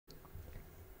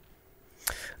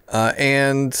We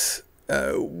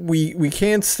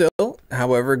can still,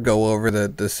 however, go over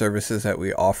the services that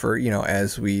we offer,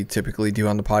 as we typically do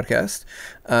on the podcast.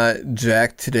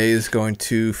 Jack today is going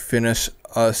to finish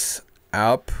us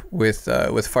up with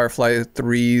Firefly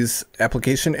 3's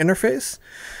application interface.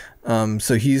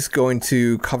 So he's going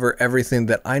to cover everything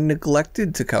that I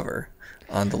neglected to cover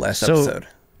on the last episode.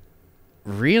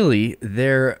 Really,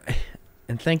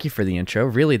 and thank you for the intro.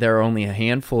 Really, there are only a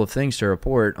handful of things to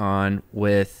report on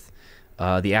with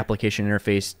the application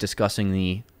interface discussing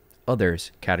the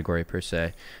others category per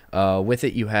se. With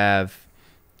it, you have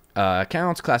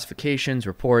accounts, classifications,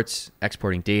 reports,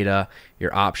 exporting data,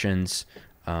 your options,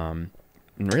 and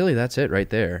really that's it right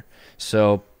there.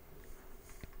 So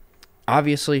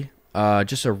obviously,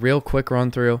 just a real quick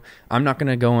run through. I'm not going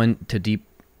to go into deep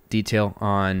detail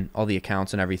on all the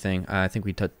accounts and everything. I think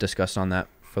we discussed on that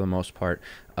for the most part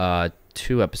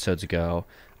 2 episodes ago.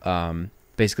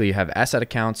 Basically, you have asset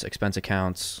accounts, expense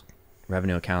accounts,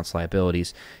 revenue accounts,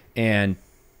 liabilities, and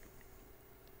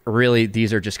really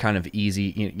these are just kind of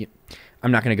easy.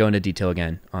 I'm not going to go into detail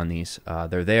again on these.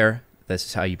 They're there. This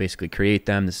is how you basically create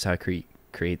them. This is how you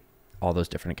create all those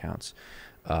different accounts.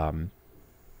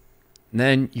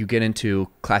 Then you get into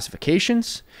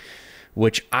classifications,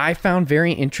 which I found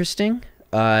very interesting,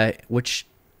 which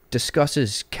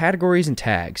discusses categories and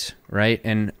tags, right?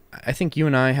 And I think you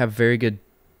and I have very good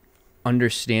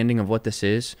understanding of what this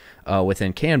is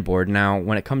within Canboard. Now,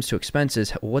 when it comes to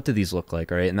expenses, what do these look like,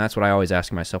 right? And that's what I always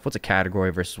ask myself. What's a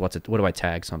category versus what do I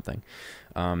tag something?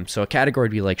 So a category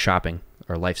would be like shopping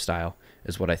or lifestyle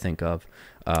is what I think of.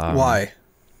 Why?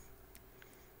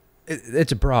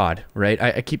 It's broad, right?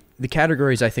 I keep the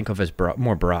categories I think of as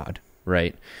more broad,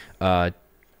 right? I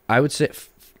would say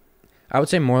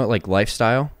more like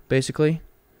lifestyle, basically,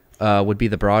 would be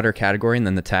the broader category, and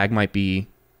then the tag might be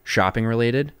shopping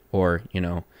related or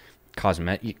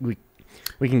cosmetic.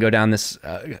 We can go down this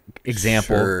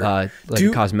example, sure. Like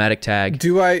a cosmetic tag.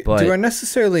 Do I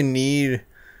necessarily need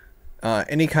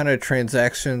any kind of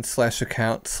transaction /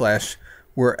 account /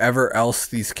 wherever else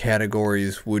these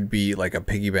categories would be, like a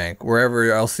piggy bank,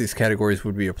 wherever else these categories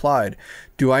would be applied?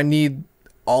 Do I need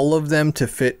all of them to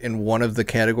fit in one of the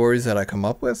categories that I come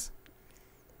up with?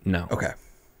 No. Okay.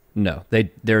 No,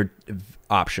 they're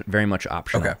very much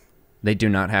optional. Okay. They do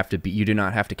not have to be. You do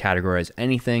not have to categorize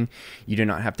anything. You do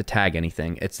not have to tag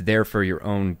anything. It's there for your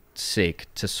own sake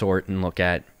to sort and look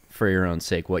at for your own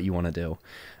sake what you want to do.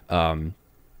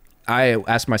 I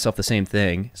asked myself the same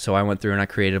thing, so I went through and I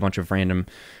created a bunch of random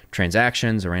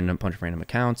transactions, bunch of random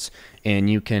accounts, and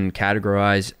you can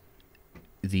categorize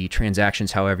the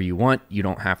transactions however you want. You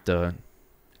don't have to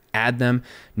add them.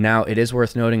 Now, it is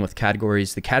worth noting with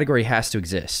categories, the category has to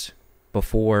exist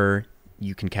before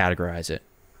you can categorize it,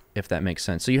 if that makes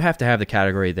sense. So you have to have the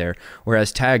category there,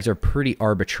 whereas tags are pretty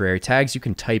arbitrary. Tags you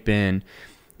can type in,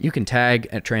 you can tag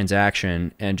a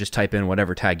transaction and just type in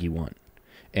whatever tag you want,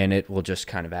 and it will just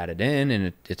kind of add it in,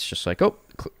 and it's just like, oh,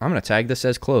 I'm going to tag this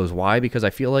as close. Why? Because I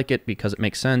feel like it, because it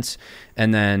makes sense,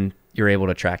 and then you're able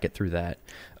to track it through that.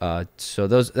 So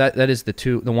that is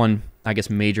the one, I guess,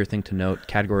 major thing to note.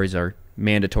 Categories are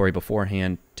mandatory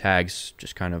beforehand. Tags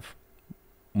just kind of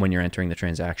when you're entering the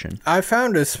transaction. I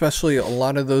found especially a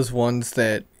lot of those ones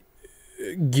that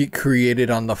get created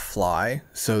on the fly.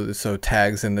 So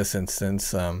tags in this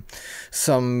instance,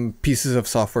 some pieces of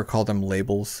software call them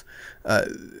labels.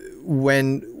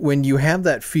 When you have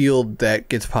that field that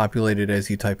gets populated as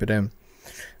you type it in,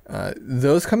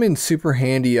 those come in super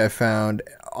handy. I found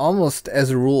almost as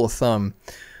a rule of thumb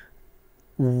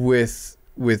with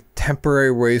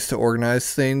temporary ways to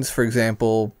organize things. For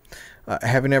example,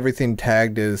 having everything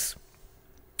tagged as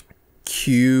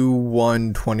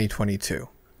Q1 2022,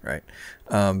 right?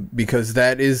 Because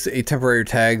that is a temporary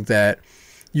tag that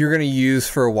you're going to use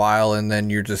for a while, and then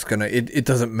you're just going to, it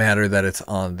doesn't matter that it's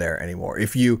on there anymore.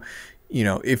 If you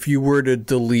were to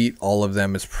delete all of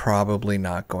them, it's probably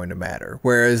not going to matter.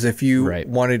 Whereas if you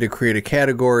wanted to create a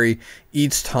category,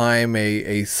 each time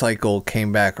a cycle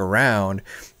came back around,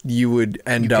 you would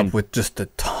end up with just a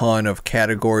ton of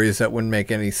categories that wouldn't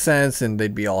make any sense, and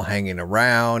they'd be all hanging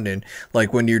around. And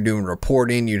like when you're doing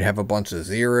reporting, you'd have a bunch of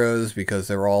zeros because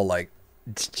they're all like,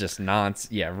 it's just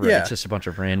nonsense. Yeah, right. Yeah. It's just a bunch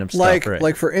of random stuff.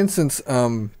 Like for instance,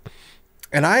 and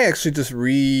I actually just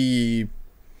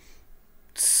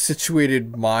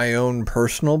situated my own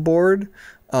personal board,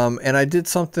 and I did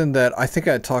something that I think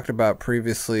I talked about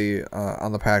previously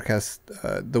on the podcast.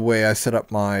 The way I set up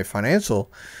my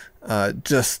financial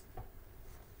just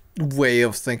way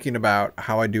of thinking about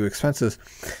how I do expenses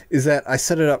is that I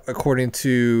set it up according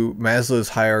to Maslow's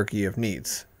hierarchy of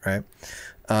needs, right?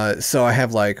 So I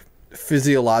have like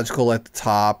physiological at the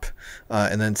top,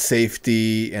 and then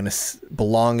safety and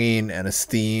belonging and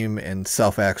esteem and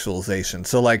self-actualization.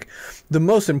 So like the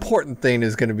most important thing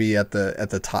is going to be at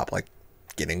the top, like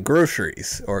getting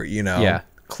groceries or,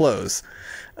 clothes.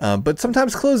 But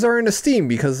sometimes clothes are in esteem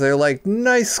because they're like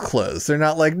nice clothes. They're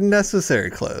not like necessary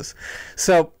clothes.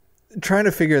 So trying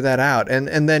to figure that out,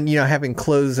 and then having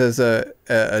clothes as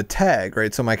a tag,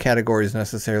 right? So my category is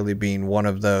necessarily being one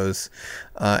of those,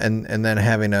 and then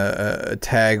having a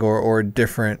tag or a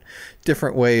different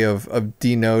way of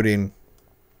denoting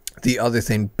the other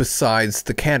thing besides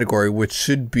the category, which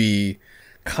should be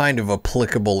kind of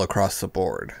applicable across the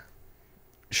board.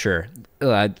 Sure.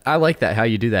 I like that, how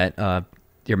you do that.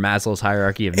 Your Maslow's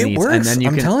hierarchy of needs. Works. And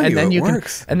then it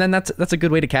works. And then that's a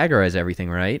good way to categorize everything,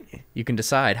 right? You can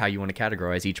decide how you want to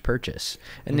categorize each purchase.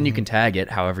 And then you can tag it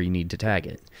however you need to tag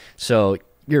it. So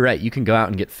you're right. You can go out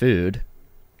and get food.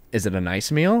 Is it a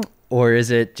nice meal? Or is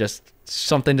it just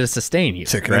something to sustain you?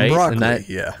 Chicken right? and broccoli,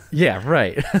 yeah. Yeah,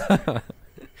 right.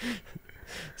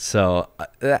 So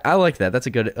I like that. That's a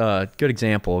good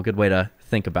example, a good way to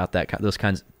think about that.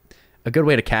 A good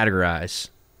way to categorize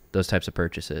those types of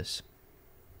purchases.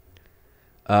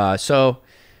 So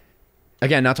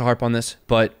again, not to harp on this,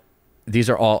 but these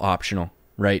are all optional,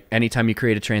 right? Anytime you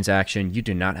create a transaction, you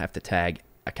do not have to tag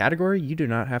a category. You do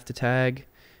not have to tag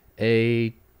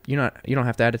you don't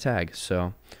have to add a tag.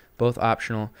 So both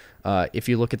optional. If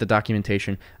you look at the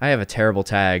documentation, I have a terrible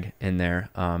tag in there.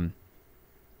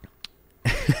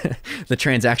 The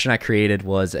transaction I created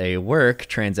was a work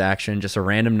transaction, just a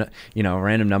random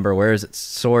number. Where is it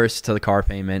sourced to the car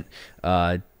payment?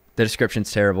 The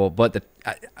description's terrible, but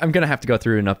I'm going to have to go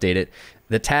through and update it.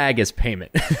 The tag is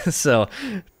payment. So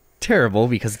terrible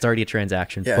because it's already a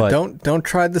transaction. Yeah, but don't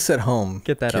try this at home.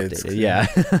 Get that kids.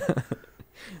 Updated.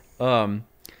 Yeah.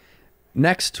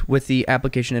 Next, with the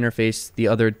application interface, the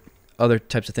other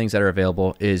types of things that are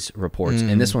available is reports.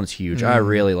 And this one's huge. I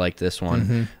really like this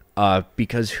one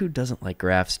because who doesn't like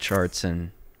graphs, charts,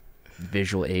 and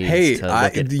visual aids to look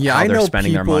at how they're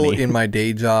spending their money? I know people in my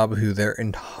day job who their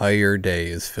entire day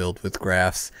is filled with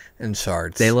graphs and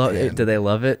charts. They love it. Do they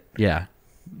love it? Yeah.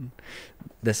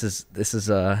 This is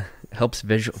helps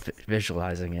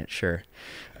visualizing it. Sure.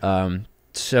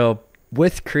 So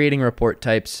with creating report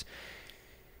types,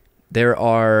 there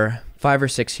are 5 or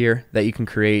 6 here that you can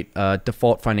create.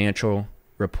 Default financial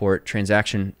report,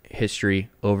 transaction history,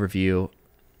 overview.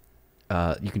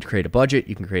 You can create a budget,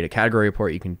 you can create a category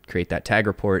report, you can create that tag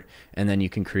report, and then you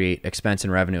can create expense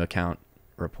and revenue account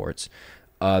reports.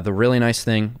 The really nice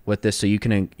thing with this, so you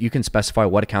can specify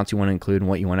what accounts you want to include and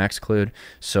what you want to exclude.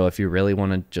 So if you really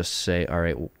want to just say, all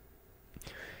right,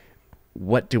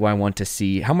 what do I want to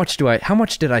see? How much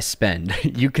did I spend?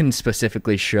 You can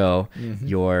specifically show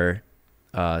your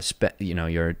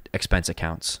your expense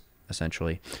accounts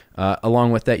essentially.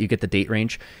 Along with that, you get the date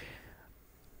range.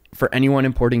 For anyone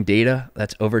importing data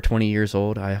that's over 20 years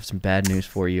old, I have some bad news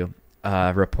for you.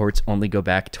 Reports only go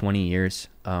back 20 years,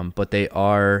 but they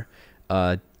can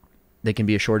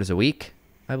be as short as a week,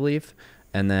 I believe.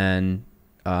 And then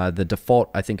the default,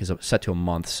 I think, is set to a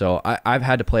month. So I've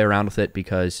had to play around with it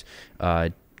because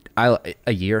a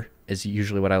year is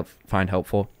usually what I find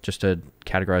helpful, just to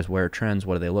categorize where trends,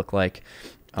 what do they look like.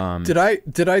 Did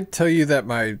I tell you that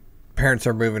my parents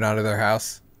are moving out of their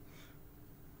house?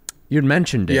 You'd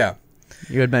mentioned it. Yeah.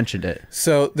 You had mentioned it.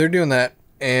 So they're doing that,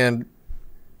 and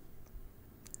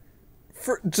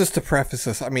just to preface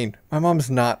this, I mean, my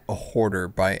mom's not a hoarder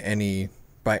by any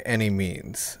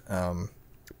means,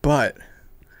 but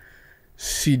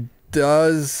she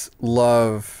does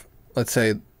love, let's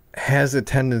say, has a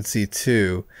tendency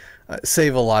to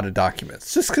save a lot of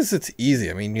documents just because it's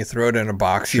easy. I mean, you throw it in a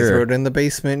box, Sure. you throw it in the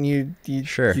basement, you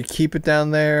keep it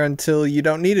down there until you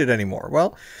don't need it anymore.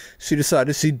 Well, she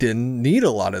decided she didn't need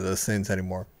a lot of those things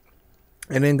anymore.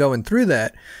 And then going through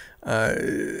that,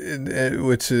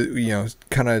 which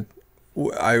kind of,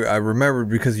 I remembered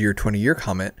because of your 20-year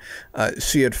comment,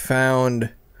 she had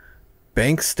found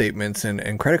bank statements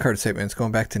and credit card statements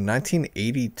going back to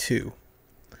 1982.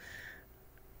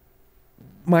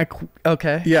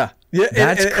 Okay. Yeah. Yeah,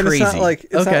 That's and crazy.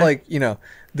 It's not like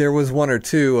there was 1 or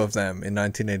 2 of them in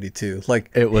 1982. Like,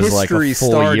 it was like a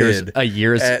full year's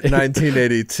at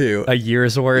 1982. A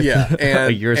year's worth. Yeah, a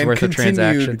year's worth of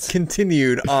transactions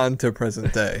continued on to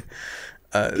present day.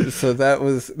 So that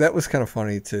was kind of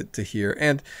funny to hear,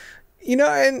 and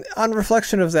and on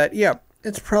reflection of that, yeah,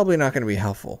 it's probably not going to be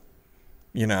helpful.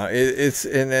 It's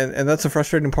and that's the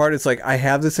frustrating part. It's like, I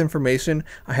have this information,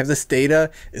 I have this data.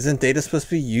 Isn't data supposed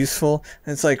to be useful?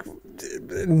 And it's like,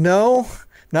 no,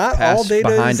 not all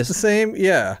data is the same.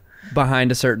 Yeah.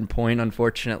 Behind a certain point,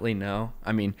 unfortunately, no.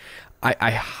 I mean,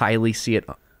 I highly see it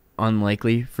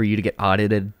unlikely for you to get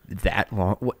audited that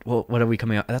long. What are we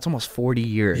coming up? That's almost 40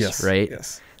 years, Yes, right?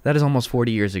 yes. That is almost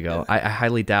 40 years ago. Yeah. I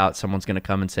highly doubt someone's going to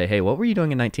come and say, hey, what were you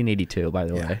doing in 1982, by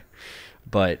the way?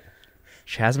 But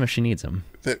she has them if she needs them.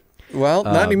 Well,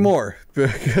 not anymore,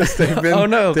 because they've been. Oh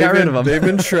no, got rid of them. They've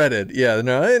been shredded. Yeah,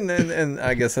 no, and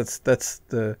I guess that's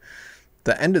the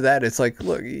end of that. It's like,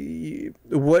 look,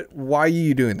 why are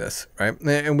you doing this, right?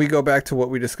 And we go back to what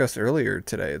we discussed earlier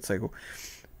today. It's like,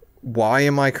 why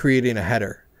am I creating a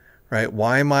header, right?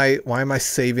 Why am I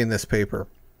saving this paper?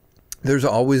 There's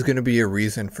always going to be a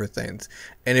reason for things,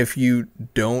 and if you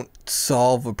don't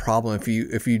solve a problem,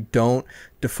 if you don't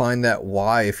define that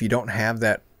why, if you don't have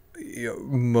that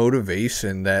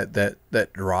motivation, that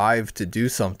drive to do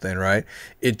something, right,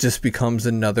 it just becomes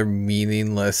another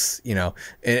meaningless,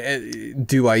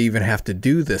 do I even have to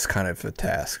do this kind of a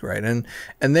task, right? And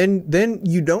then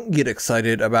you don't get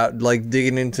excited about like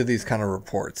digging into these kind of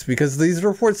reports, because these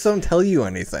reports don't tell you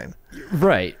anything.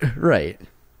 Right.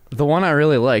 The one I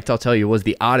really liked, I'll tell you, was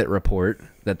the audit report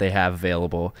that they have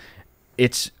available.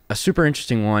 It's a super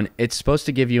interesting one. It's supposed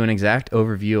to give you an exact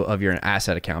overview of your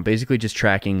asset account, basically just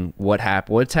tracking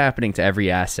what's happening to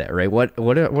every asset, right? What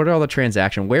are all the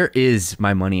transactions? Where is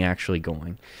my money actually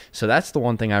going? So that's the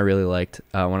one thing I really liked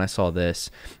when I saw this.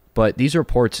 But these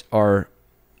reports are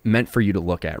meant for you to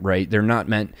look at, right? They're not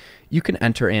meant. You can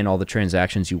enter in all the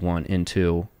transactions you want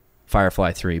into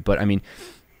Firefly 3, but I mean,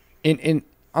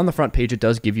 on the front page, it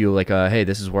does give you like hey,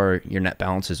 this is where your net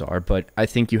balances are. But I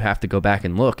think you have to go back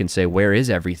and look and say, where is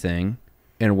everything,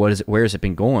 and where has it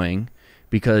been going?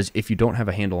 Because if you don't have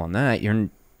a handle on that,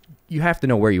 you have to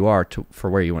know where you are for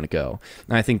where you want to go.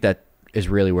 And I think that is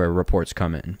really where reports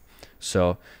come in.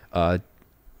 So the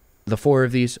 4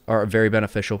 of these are very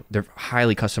beneficial. They're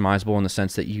highly customizable in the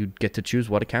sense that you get to choose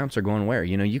what accounts are going where.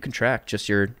 You can track just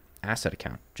your asset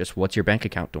account, just what's your bank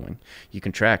account doing. You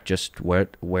can track just where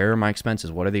are my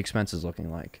expenses, what are the expenses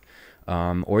looking like,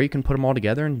 or you can put them all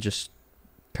together and just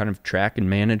kind of track and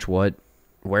manage where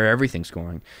everything's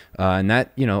going, and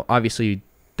that, obviously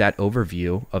that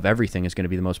overview of everything is going to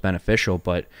be the most beneficial,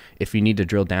 but if you need to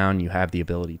drill down, you have the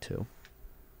ability to.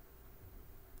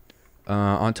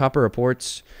 On top of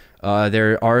reports,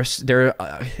 it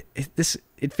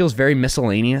feels very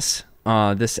miscellaneous.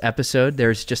 This episode,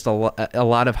 there's just a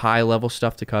lot of high level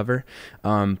stuff to cover,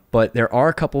 but there are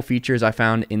a couple features I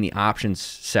found in the options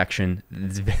section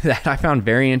that I found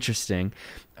very interesting.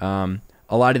 A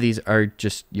lot of these are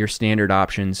just your standard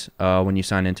options when you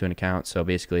sign into an account. So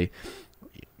basically,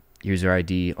 user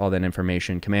ID, all that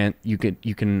information. You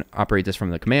can operate this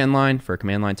from the command line for a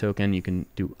command line token. You can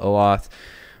do OAuth.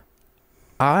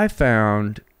 I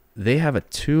found they have a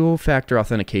 2-factor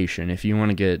authentication if you want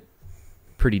to get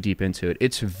pretty deep into it.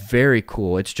 It's very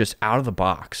cool. It's just out of the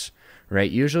box, right?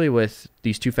 Usually with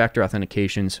these 2-factor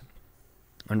authentications,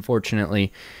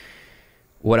 unfortunately,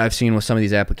 what I've seen with some of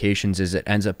these applications is it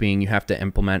ends up being you have to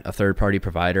implement a third-party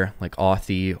provider like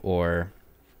Authy or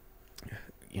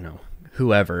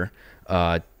whoever,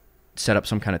 set up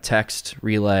some kind of text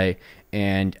relay,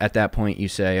 and at that point you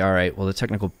say, all right, well, the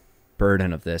technical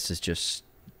burden of this is just,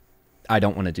 I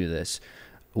don't want to do this.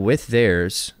 With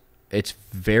theirs, it's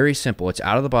very simple. It's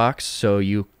out of the box, so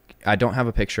I don't have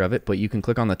a picture of it, but you can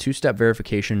click on the 2-step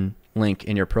verification link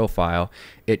in your profile.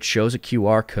 It shows a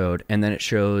QR code, and then it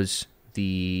shows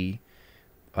the,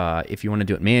 if you want to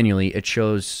do it manually, it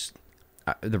shows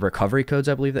the recovery codes,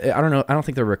 I believe. I don't know. I don't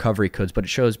think they're recovery codes, but it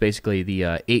shows basically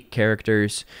the 8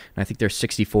 characters, and I think there's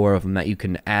 64 of them that you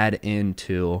can add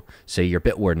into, say, your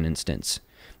Bitwarden instance.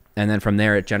 And then from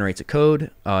there, it generates a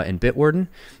code in Bitwarden.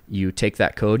 You take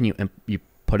that code and you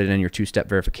put it in your 2-step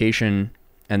verification,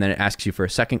 and then it asks you for a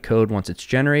second code once it's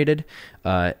generated.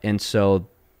 And so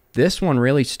this one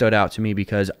really stood out to me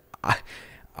because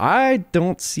I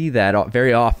don't see that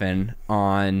very often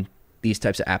on these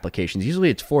types of applications. Usually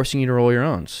it's forcing you to roll your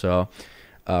own. So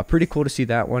pretty cool to see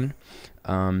that one.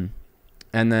 And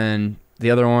then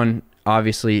the other one,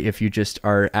 obviously, if you just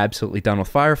are absolutely done with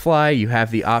Firefly, you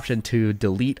have the option to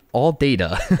delete all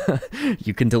data.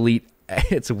 You can delete.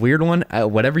 It's a weird one,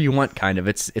 whatever you want, kind of.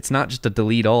 It's not just a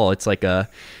delete all. It's like a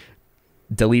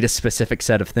delete a specific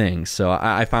set of things. So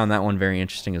I found that one very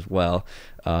interesting as well,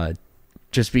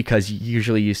 just because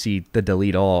usually you see the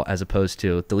delete all as opposed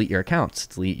to delete your accounts,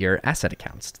 delete your asset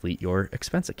accounts, delete your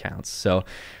expense accounts. So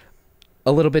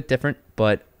a little bit different,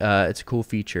 but it's a cool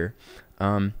feature.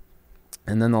 And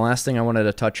then the last thing I wanted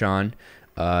to touch on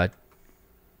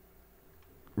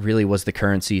really was the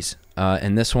currencies.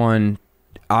 And this one,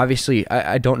 obviously,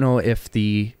 I don't know if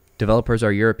the developers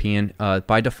are European.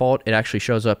 By default, it actually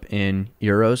shows up in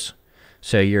euros.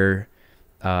 So your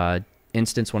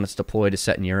instance when it's deployed is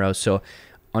set in euros. So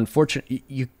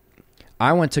unfortunately,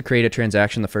 I went to create a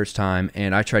transaction the first time,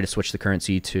 and I tried to switch the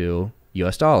currency to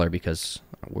US dollar because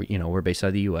we're based out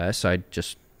of the US. I'm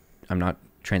not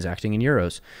transacting in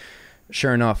euros.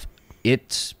 Sure enough,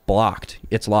 it's blocked.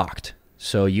 It's locked.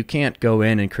 So you can't go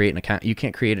in and create an account. You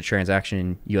can't create a transaction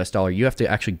in US dollar. You have to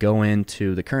actually go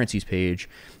into the currencies page,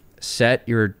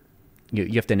 you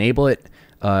have to enable it,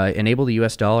 enable the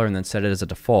US dollar, and then set it as a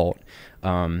default,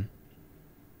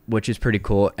 which is pretty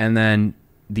cool. And then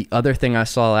the other thing I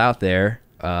saw out there,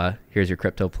 here's your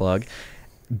crypto plug,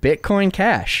 Bitcoin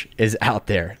Cash is out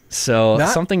there. So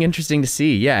something interesting to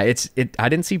see. Yeah, I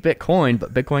didn't see Bitcoin,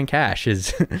 but Bitcoin Cash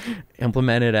is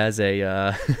implemented as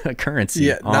a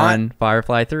currency on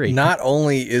Firefly 3. Not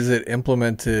only is it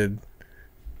implemented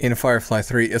in Firefly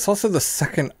 3, it's also the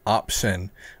second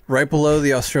option right below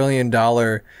the Australian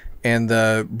dollar and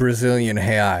the Brazilian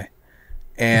real.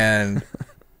 And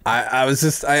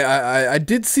I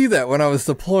did see that when I was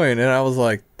deploying, and I was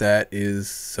like, that is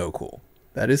so cool.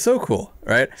 That is so cool,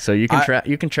 right? So you can track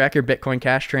your Bitcoin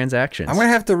Cash transactions. I'm gonna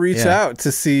have to reach out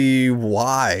to see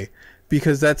why,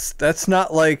 because that's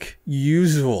not like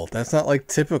usual. That's not like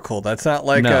typical. That's not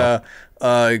like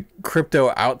a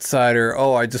crypto outsider.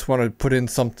 Oh, I just want to put in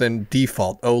something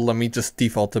default. Oh, let me just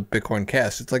default to Bitcoin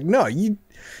Cash. It's like, no,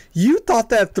 you thought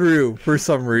that through for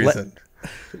some reason.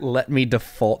 Let me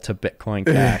default to Bitcoin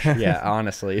Cash. Yeah,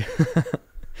 honestly.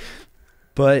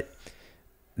 But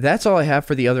that's all I have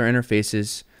for the other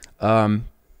interfaces.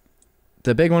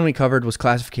 The big one we covered was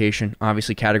classification.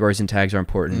 Obviously, categories and tags are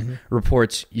important. Mm-hmm.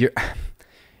 Reports,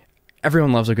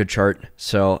 everyone loves a good chart,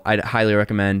 so I'd highly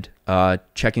recommend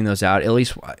checking those out. At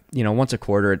least once a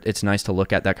quarter, it's nice to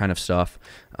look at that kind of stuff.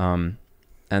 And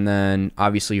then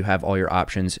obviously you have all your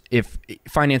options. If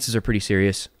finances are pretty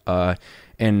serious,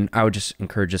 and I would just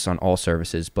encourage this on all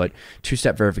services, but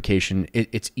two-step verification,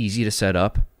 it's easy to set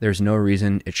up. There's no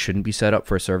reason it shouldn't be set up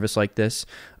for a service like this,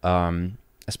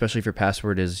 especially if your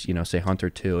password is, say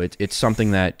Hunter2. It's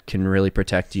something that can really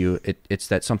protect you. It's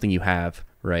that something you have,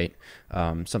 right?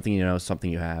 Something something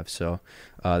you have. So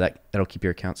that'll keep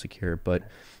your account secure. But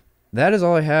that is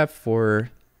all I have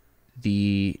for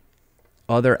the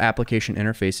other application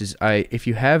interfaces. If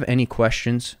you have any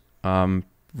questions,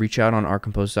 reach out on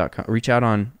rcompose.com. Reach out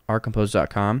on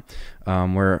rcompose.com.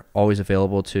 We're always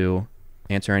available to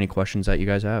answer any questions that you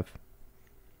guys have.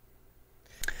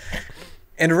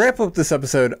 And to wrap up this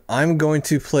episode, I'm going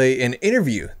to play an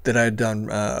interview that I had done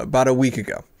about a week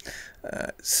ago.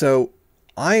 So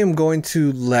I am going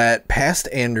to let past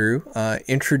Andrew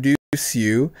introduce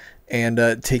you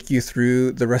and take you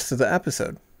through the rest of the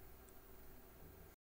episode.